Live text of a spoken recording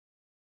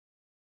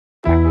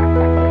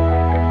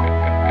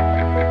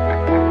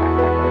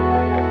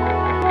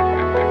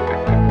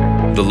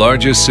The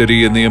largest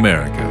city in the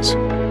Americas.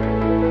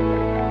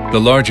 The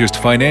largest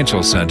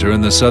financial center in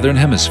the Southern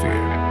Hemisphere.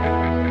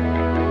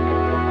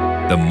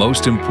 The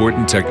most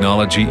important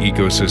technology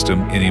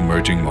ecosystem in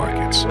emerging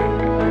markets.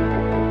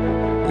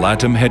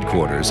 LATAM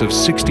headquarters of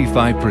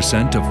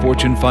 65% of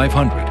Fortune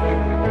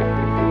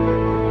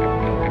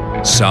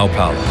 500. Sao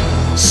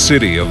Paulo,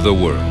 city of the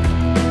world.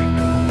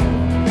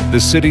 The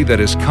city that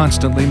is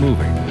constantly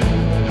moving.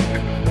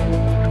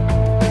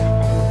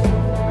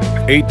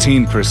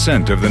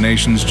 18% of the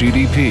nation's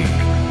GDP.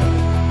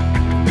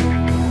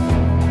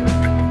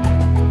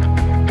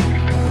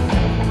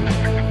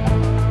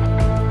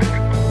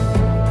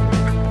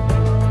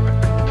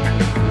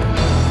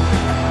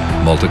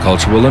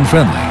 Multicultural and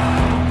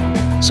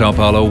friendly, Sao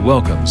Paulo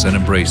welcomes and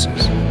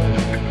embraces.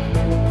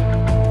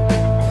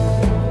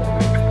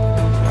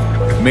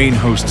 Main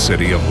host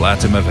city of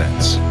LATAM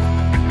events.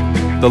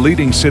 The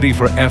leading city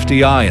for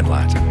FDI in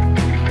LATAM.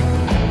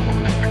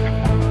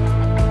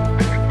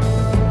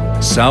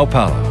 Sao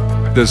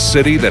Paulo, the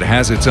city that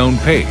has its own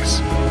pace,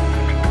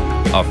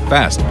 a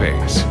fast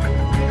pace.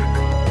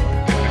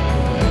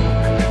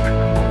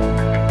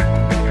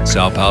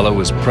 Sao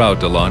Paulo is proud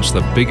to launch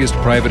the biggest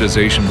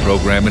privatization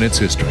program in its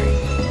history.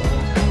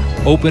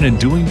 Open and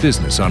doing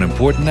business on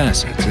important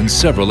assets in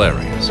several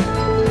areas.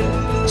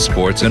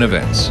 Sports and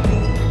events.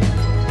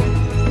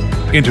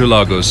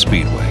 Interlagos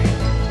Speedway.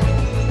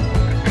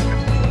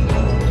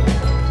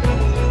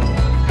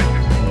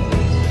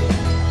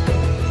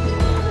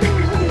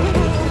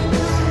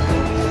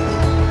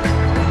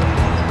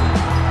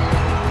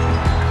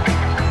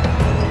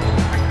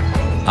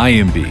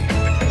 IMB.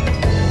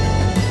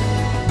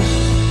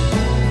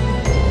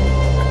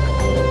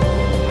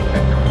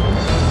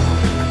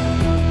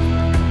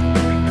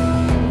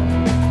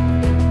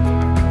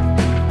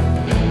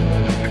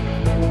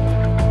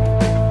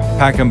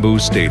 Pacaembu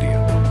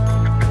Stadium.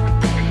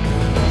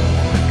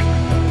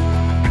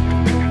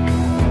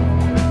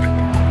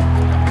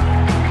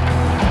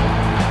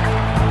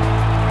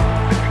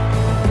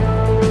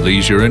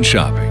 Leisure and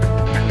shopping.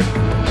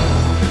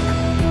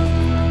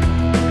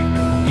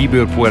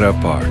 Ibirapuera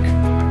Park.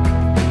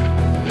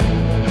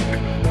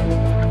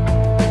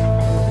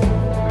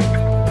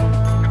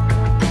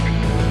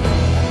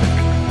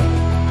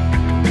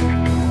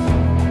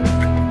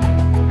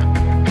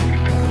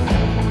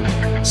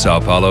 Sao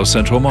Paulo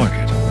Central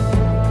Market.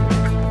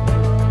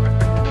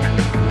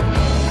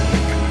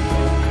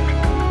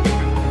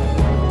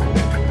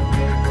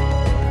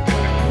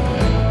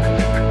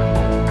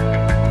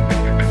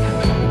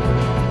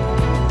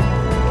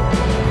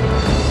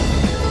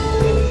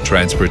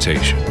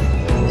 Transportation.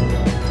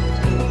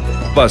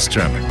 Bus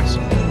terminals.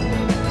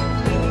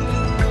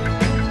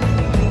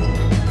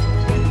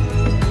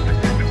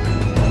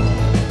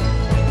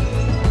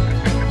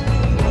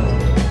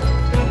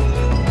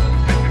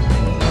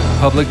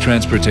 Public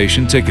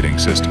transportation ticketing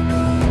system.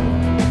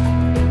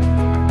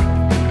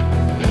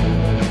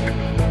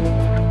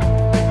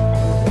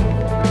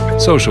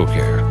 Social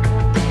care.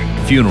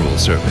 Funeral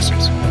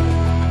services.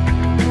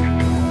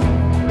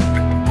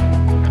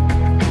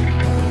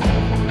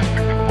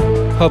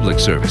 Public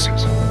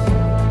services.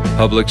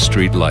 Public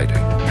street lighting.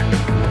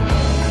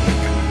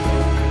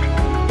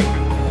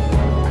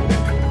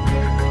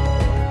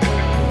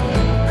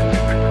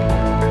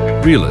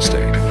 Real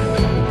estate.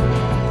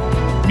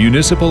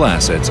 Municipal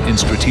assets in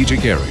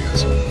strategic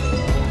areas.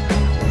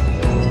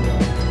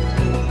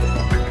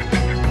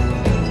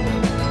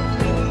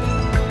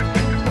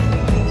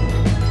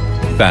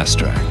 Fast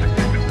Track.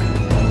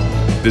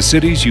 The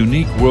city's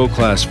unique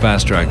world-class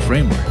Fast Track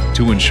framework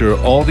to ensure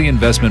all the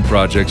investment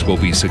projects will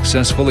be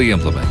successfully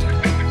implemented.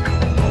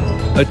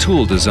 A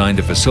tool designed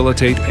to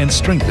facilitate and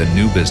strengthen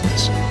new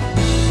business.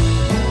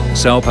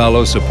 Sao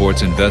Paulo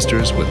supports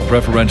investors with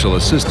preferential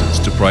assistance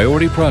to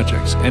priority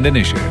projects and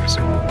initiatives.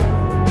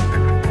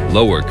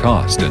 Lower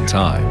cost and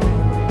time.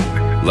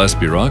 Less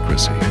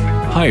bureaucracy.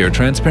 Higher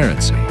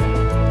transparency.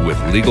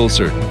 With legal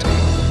certainty.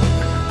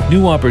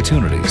 New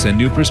opportunities and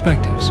new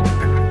perspectives.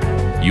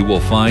 You will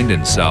find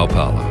in Sao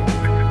Paulo.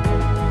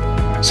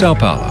 Sao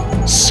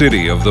Paulo,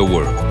 city of the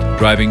world,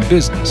 driving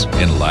business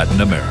in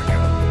Latin America.